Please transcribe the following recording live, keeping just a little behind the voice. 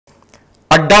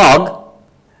A dog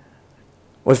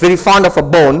was very fond of a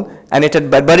bone, and it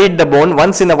had buried the bone.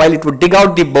 Once in a while it would dig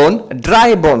out the bone, a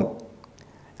dry bone,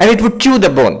 and it would chew the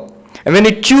bone. And when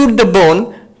it chewed the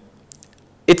bone,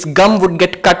 its gum would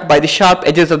get cut by the sharp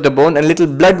edges of the bone, and little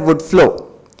blood would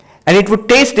flow. And it would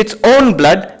taste its own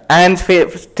blood and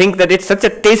think that it's such a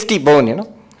tasty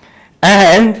bone,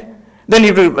 And then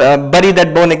it will bury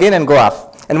that bone again and go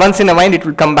off. And once in a while it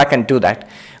will come back and do that.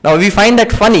 Now we find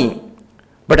that funny,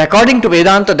 but according to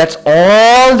Vedanta, that's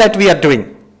all that we are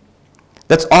doing.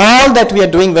 That's all that we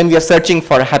are doing when we are searching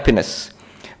for happiness.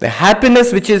 The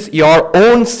happiness which is your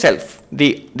own self,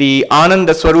 the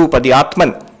Ananda Swarupa, the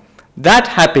Atman, that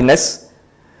happiness,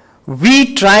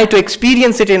 we try to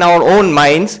experience it in our own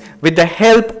minds with the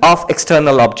help of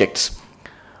external objects.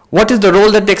 What is the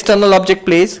role that the external object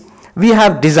plays? We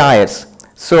have desires.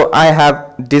 So I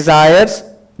have desires.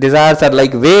 Desires are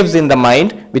like waves in the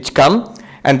mind which come,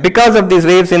 and because of these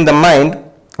waves in the mind,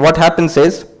 what happens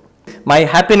is my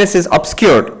happiness is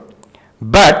obscured.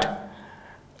 But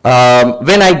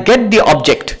when I get the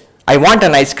object, I want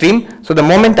an ice cream. So the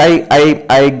moment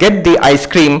I get the ice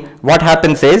cream, what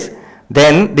happens is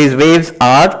then these waves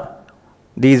are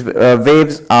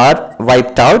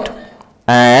wiped out,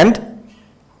 and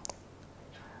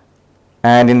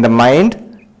in the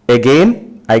mind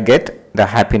again I get the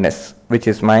happiness, which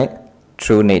is my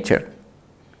true nature.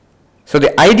 So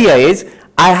the idea is,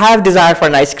 I have desire for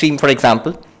an ice cream, for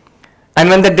example, and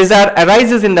when the desire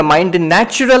arises in the mind, the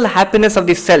natural happiness of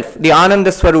the self, the Ananda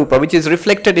Swarupa, which is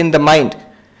reflected in the mind,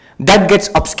 that gets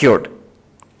obscured.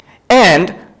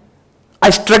 And I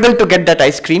struggle to get that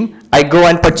ice cream. I go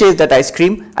and purchase that ice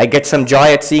cream. I get some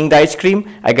joy at seeing the ice cream.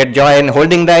 I get joy in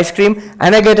holding the ice cream.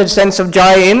 And I get a sense of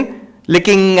joy in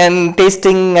licking and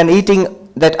tasting and eating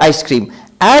that ice cream.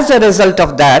 As a result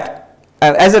of that,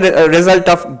 as a result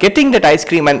of getting that ice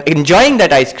cream and enjoying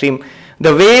that ice cream,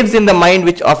 the waves in the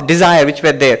mind of desire which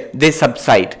were there, they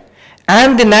subside.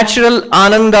 And the natural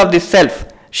Ananda of the self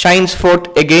shines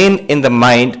forth again in the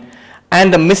mind.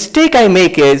 And the mistake I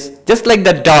make is, just like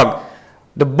the dog,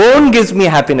 the bone gives me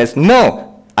happiness.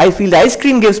 No. I feel the ice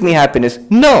cream gives me happiness.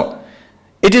 No.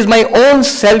 It is my own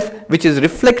self which is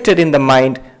reflected in the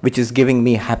mind which is giving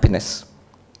me happiness.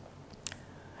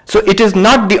 So it is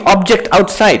not the object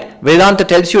outside. Vedanta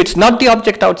tells you it's not the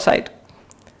object outside.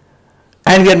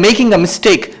 And we are making a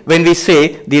mistake when we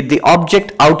say the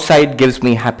object outside gives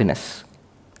me happiness.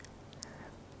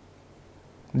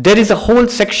 There is a whole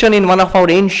section in one of our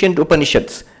ancient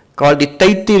Upanishads called the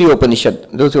Taittiriya Upanishad.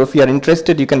 Those of you are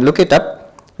interested, you can look it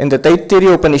up. In the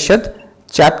Taittiriya Upanishad,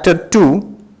 chapter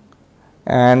 2,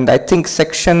 and I think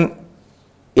section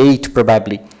 8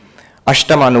 probably,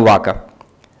 Ashtamanuvaka.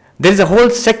 There is a whole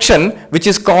section which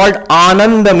is called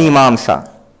Ananda Mimamsa.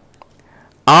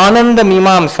 Ananda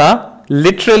Mimamsa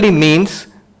literally means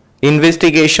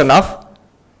investigation of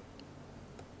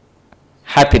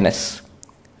happiness.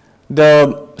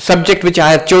 The subject which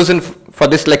I have chosen for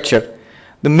this lecture,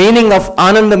 the meaning of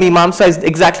Ananda Mimamsa is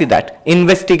exactly that,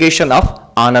 investigation of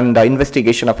Ananda,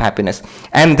 investigation of happiness.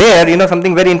 And there,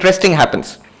 something very interesting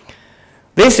happens.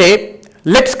 They say,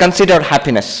 let's consider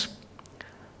happiness.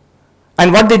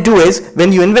 And what they do is,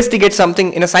 when you investigate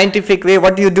something in a scientific way,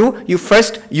 what do?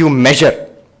 You measure.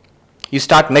 You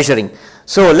start measuring.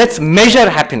 So let's measure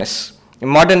happiness.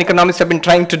 Modern economists have been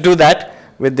trying to do that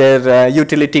with their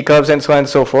utility curves and so on and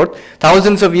so forth.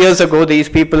 Thousands of years ago, these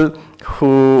people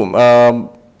who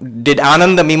did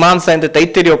Ananda Mimamsa in the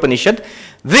Taittiriya Upanishad,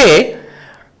 they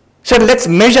said, let's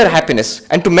measure happiness.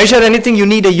 And to measure anything, you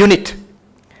need a unit.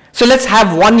 So let's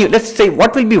have let's say,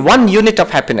 what will be 1 unit of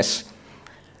happiness?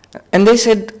 And they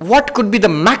said, what could be the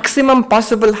maximum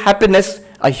possible happiness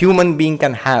a human being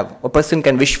can have, a person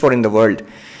can wish for in the world?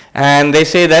 And they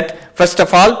say that, first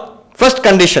of all, first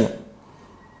condition,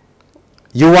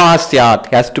 yuva syat,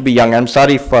 has to be young. I'm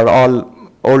sorry for all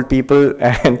old people,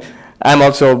 and I'm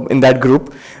also in that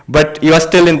group, but you are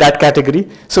still in that category.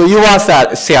 So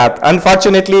yuva syat.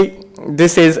 Unfortunately,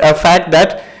 this is a fact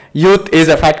that youth is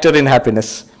a factor in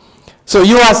happiness. So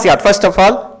yuva syat, first of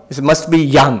all, it must be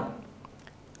young.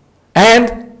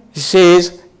 And he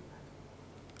says,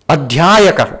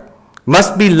 adhyayaka,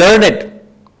 must be learned,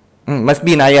 must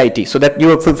be in IIT, so that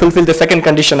you fulfill the second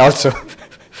condition also.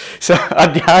 So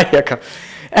adhyayaka.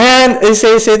 And they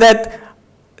say that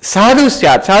sadhu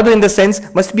syat, sadhu in the sense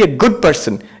must be a good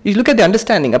person. You look at the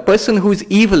understanding, a person who is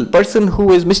evil, person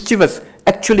who is mischievous,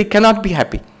 actually cannot be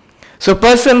happy. So a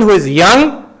person who is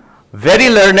young, very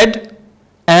learned,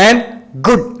 and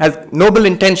good, has noble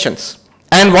intentions.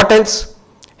 And what else?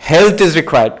 Health is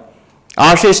required.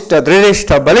 Ashishta,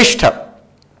 Dridishta, Balishta.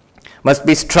 Must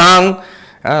be strong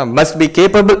must be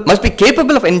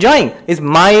capable of enjoying. His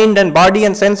mind and body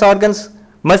and sense organs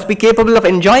must be capable of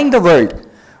enjoying the world.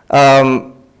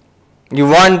 You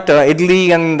want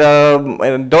idli and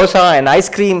dosa and ice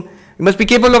cream, you must be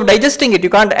capable of digesting it. You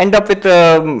can't end up with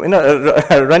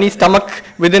a runny stomach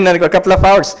within a couple of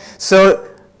hours. So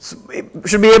you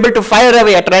should be able to fire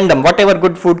away at random whatever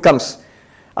good food comes.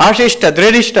 Ashishta,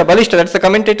 Dridishta, Balishta, that's the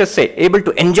commentators say, able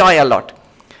to enjoy a lot.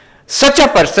 Such a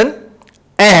person,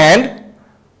 and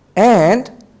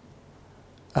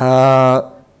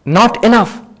not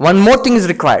enough. One more thing is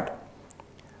required.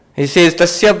 He says,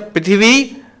 Tasya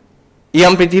Prithivi,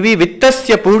 Iyam Prithivi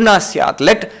Vittasya Purna Syat.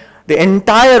 Let the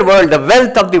entire world, the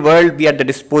wealth of the world, be at the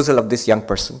disposal of this young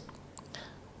person.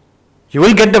 You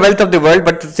will get the wealth of the world,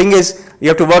 but the thing is, you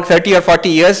have to work 30 or 40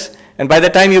 years, and by the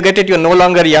time you get it, you're no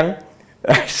longer young.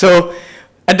 So,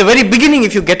 at the very beginning,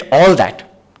 if you get all that,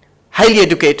 highly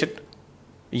educated,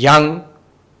 young,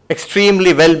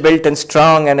 extremely well-built and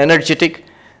strong and energetic,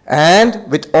 and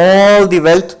with all the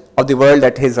wealth of the world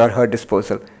at his or her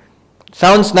disposal.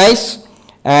 Sounds nice,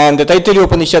 and the Taittiriya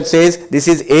Upanishad says, this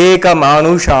is Eka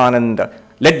Manushananda.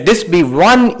 Let this be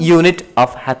one unit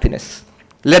of happiness.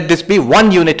 Let this be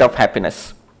one unit of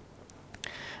happiness.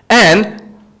 And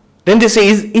then they say,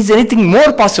 is anything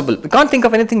more possible? We can't think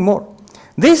of anything more.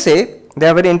 They say, they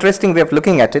have a very interesting way of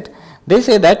looking at it. They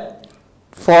say that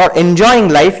for enjoying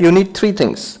life, you need three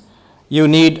things. You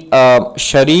need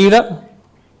sharira,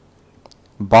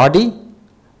 body,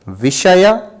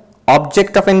 vishaya,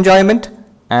 object of enjoyment,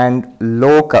 and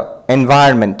loka,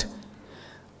 environment.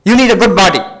 You need a good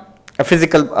body, a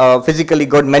physically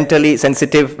good, mentally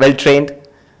sensitive, well-trained.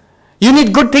 You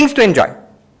need good things to enjoy.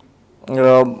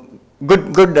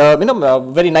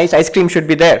 Very nice ice cream should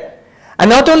be there. And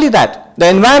not only that, the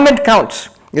environment counts.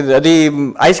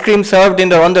 The ice cream served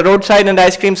on the roadside and the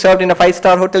ice cream served in a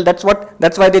 5-star hotel, that's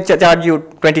why they charge you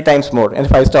 20 times more in a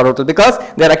 5-star hotel, because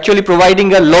they're actually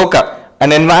providing a loka,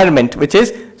 an environment which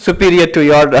is superior to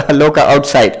your loka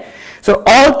outside. So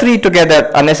all three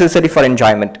together are necessary for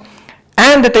enjoyment.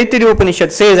 And the Taittiriya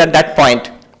Upanishad says at that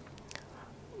point,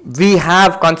 we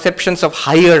have conceptions of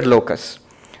higher lokas.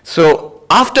 So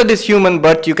after this human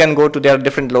birth, you can go to their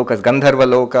different lokas, Gandharva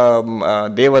loka,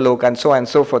 Deva loka, and so on and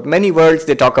so forth. Many worlds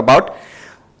they talk about.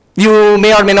 You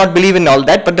may or may not believe in all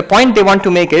that, but the point they want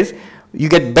to make is, you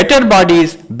get better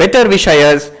bodies, better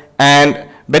vishayas, and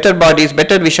better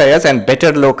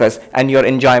lokas, and your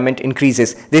enjoyment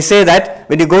increases. They say that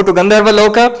when you go to Gandharva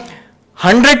loka,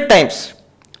 100 times,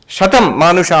 Shatam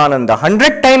Manushananda,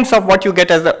 100 times of what you get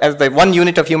as the one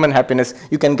unit of human happiness,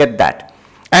 you can get that.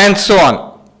 And so on.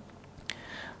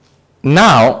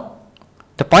 Now,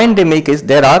 the point they make is,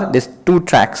 there are these two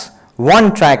tracks.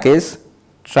 One track is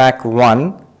track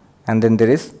 1, and then there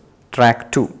is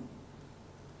track 2.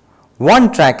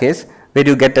 One track is where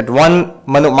you get that one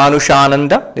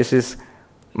Manushananda. This is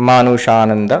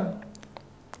Manushananda.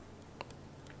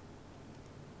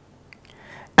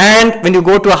 And when you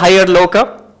go to a higher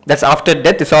loka, that's after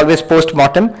death, it's always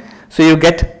post-mortem. So you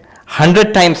get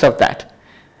 100 times of that.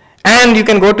 And you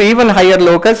can go to even higher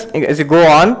lokas as you go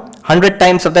on. 100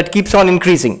 times of that keeps on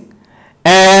increasing.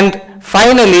 And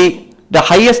finally, the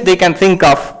highest they can think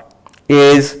of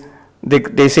is,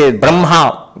 they say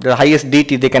Brahma, the highest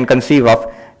deity they can conceive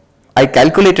of. I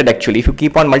calculated actually, if you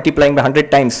keep on multiplying by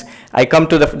 100 times, I come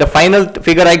to the final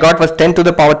figure I got was 10 to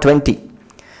the power 20.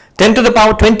 10 to the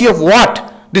power 20 of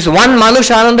what? This one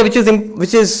Manushananda,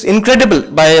 which is incredible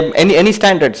by any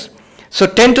standards. So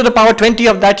 10 to the power 20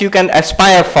 of that you can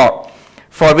aspire for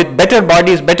with better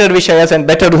bodies, better vishayas, and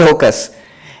better lokas.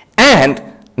 And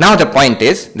now the point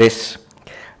is this,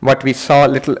 what we saw a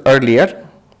little earlier.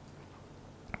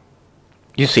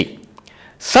 You see,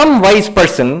 some wise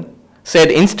person said,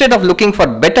 instead of looking for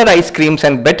better ice creams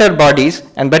and better bodies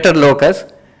and better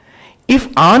lokas,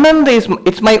 if Ananda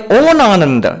it's my own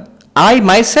Ananda, I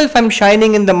myself am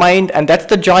shining in the mind, and that's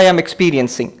the joy I'm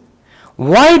experiencing.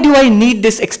 Why do I need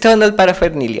this external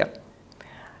paraphernalia?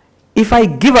 If I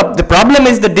give up, the problem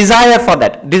is the desire for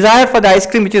that. Desire for the ice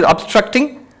cream which is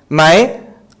obstructing my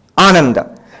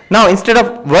Ananda. Now, instead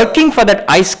of working for that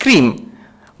ice cream,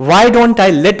 why don't I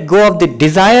let go of the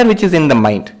desire which is in the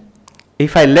mind?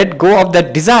 If I let go of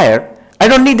that desire, I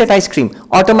don't need that ice cream.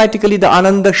 Automatically the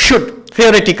Ananda should,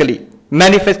 theoretically,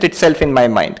 manifest itself in my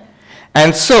mind.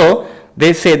 And so,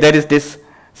 they say there is this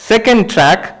second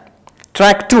track,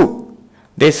 track 2.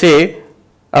 They say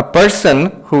a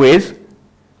person who is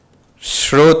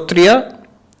Shrotriya,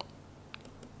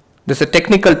 this is a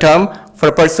technical term for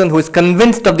a person who is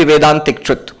convinced of the Vedantic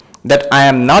truth, that I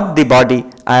am not the body,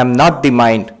 I am not the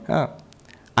mind, I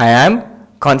am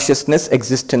consciousness,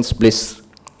 existence, bliss.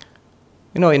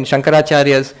 You know, in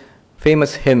Shankaracharya's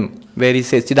famous hymn where he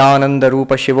says, Chidananda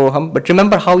Rupa Shivoham, but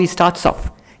remember how he starts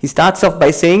off. He starts off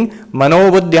by saying,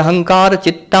 Manobuddhi Ahankara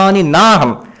Chittani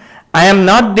Naham. I am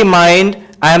not the mind,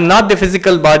 I am not the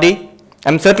physical body, I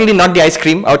am certainly not the ice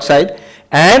cream outside,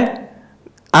 and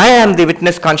I am the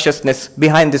witness consciousness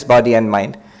behind this body and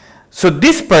mind. So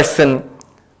this person,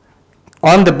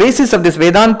 on the basis of this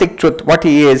Vedantic truth, what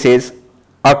he is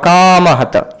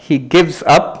akamahata. He gives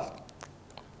up.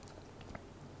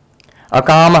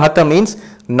 Akamahata means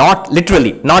not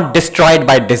literally, not destroyed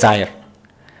by desire.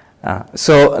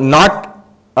 So not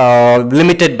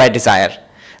limited by desire.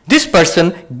 This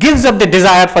person gives up the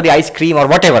desire for the ice cream or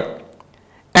whatever.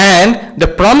 And the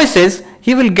promise is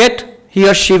he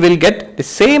or she will get the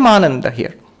same ananda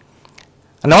here.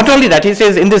 Not only that, he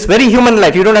says in this very human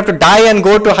life, you don't have to die and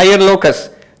go to higher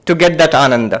locus to get that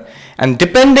ananda. And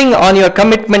depending on your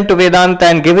commitment to Vedanta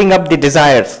and giving up the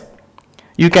desires,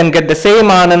 you can get the same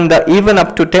ananda even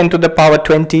up to 10 to the power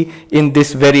 20 in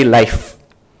this very life.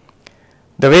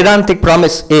 The Vedantic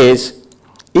promise is,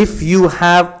 if you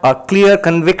have a clear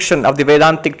conviction of the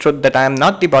Vedantic truth that I am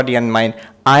not the body and mind,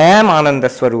 I am Ananda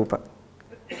Swarupa,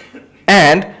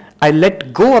 and I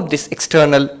let go of this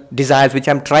external desires which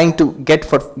I am trying to get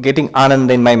for getting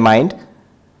Ananda in my mind.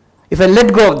 If I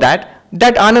let go of that,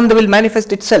 that Ananda will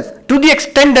manifest itself to the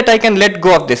extent that I can let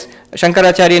go of this.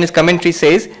 Shankaracharya in his commentary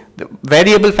says the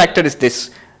variable factor is this.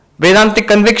 Vedantic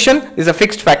conviction is a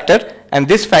fixed factor, and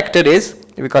this factor is,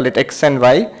 we call it X and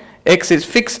Y. X is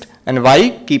fixed and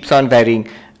Y keeps on varying.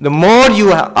 The more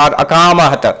you are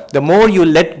akamahata, the more you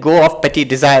let go of petty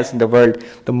desires in the world,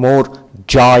 the more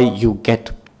joy you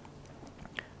get.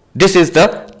 This is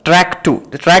the track 2.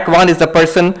 The track 1 is the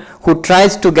person who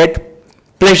tries to get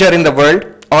pleasure in the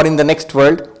world or in the next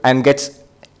world and gets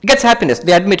happiness.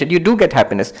 They admit it, you do get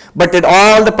happiness, but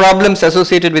all the problems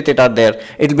associated with it are there.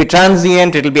 It will be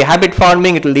transient, it will be habit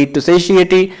forming, it will lead to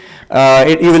satiety,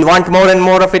 you will want more and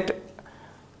more of it,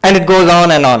 and it goes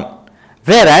on and on.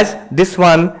 Whereas this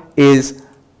one is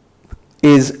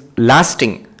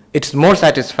lasting, it's more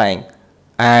satisfying,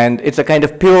 and it's a kind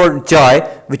of pure joy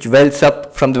which wells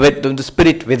up from the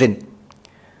spirit within.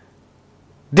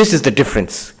 This is the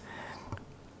difference.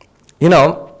 You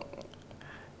know,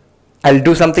 I'll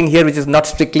do something here which is not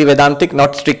strictly Vedantic,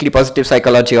 not strictly positive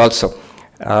psychology also.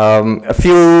 A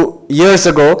few years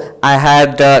ago, I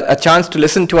had a chance to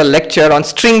listen to a lecture on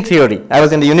string theory. I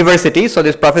was in the university, so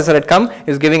this professor had come,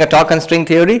 he was giving a talk on string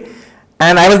theory,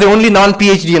 and I was the only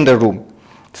non-PhD in the room.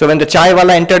 So when the chai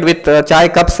wala entered with chai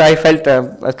cups, I felt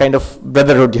a kind of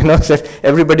brotherhood, you know, so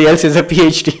everybody else is a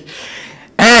PhD.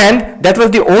 And that was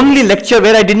the only lecture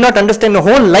where I did not understand the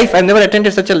whole life. I've never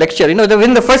attended such a lecture. You know,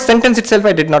 in the first sentence itself,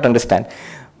 I did not understand.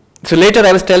 So later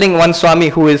I was telling one Swami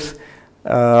who is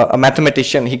a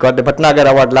mathematician. He got the Bhatnagar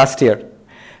Award last year.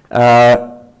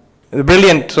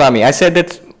 Brilliant Swami. I said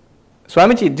that,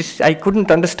 Swamiji, I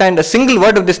couldn't understand a single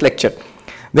word of this lecture.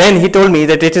 Then he told me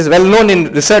that it is well known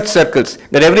in research circles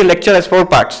that every lecture has 4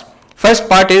 parts. First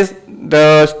part is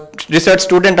the research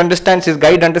student understands, his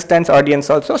guide understands, audience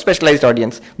also, specialized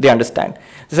audience, they understand.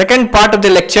 The second part of the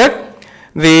lecture,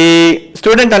 the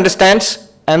student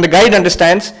understands and the guide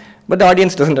understands, but the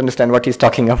audience doesn't understand what he's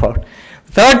talking about.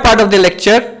 Third part of the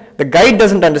lecture, the guide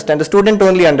doesn't understand, the student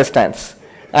only understands.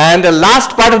 And the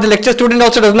last part of the lecture, student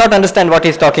also does not understand what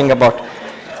he's talking about.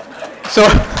 So,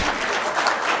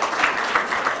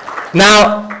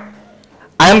 now,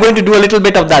 I am going to do a little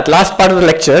bit of that. Last part of the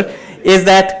lecture is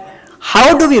that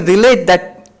how do we relate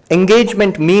that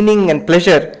engagement, meaning and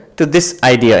pleasure to this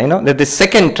idea, you know, that this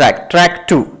second track, track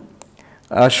 2,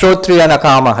 Shrotriya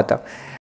Nakamahata.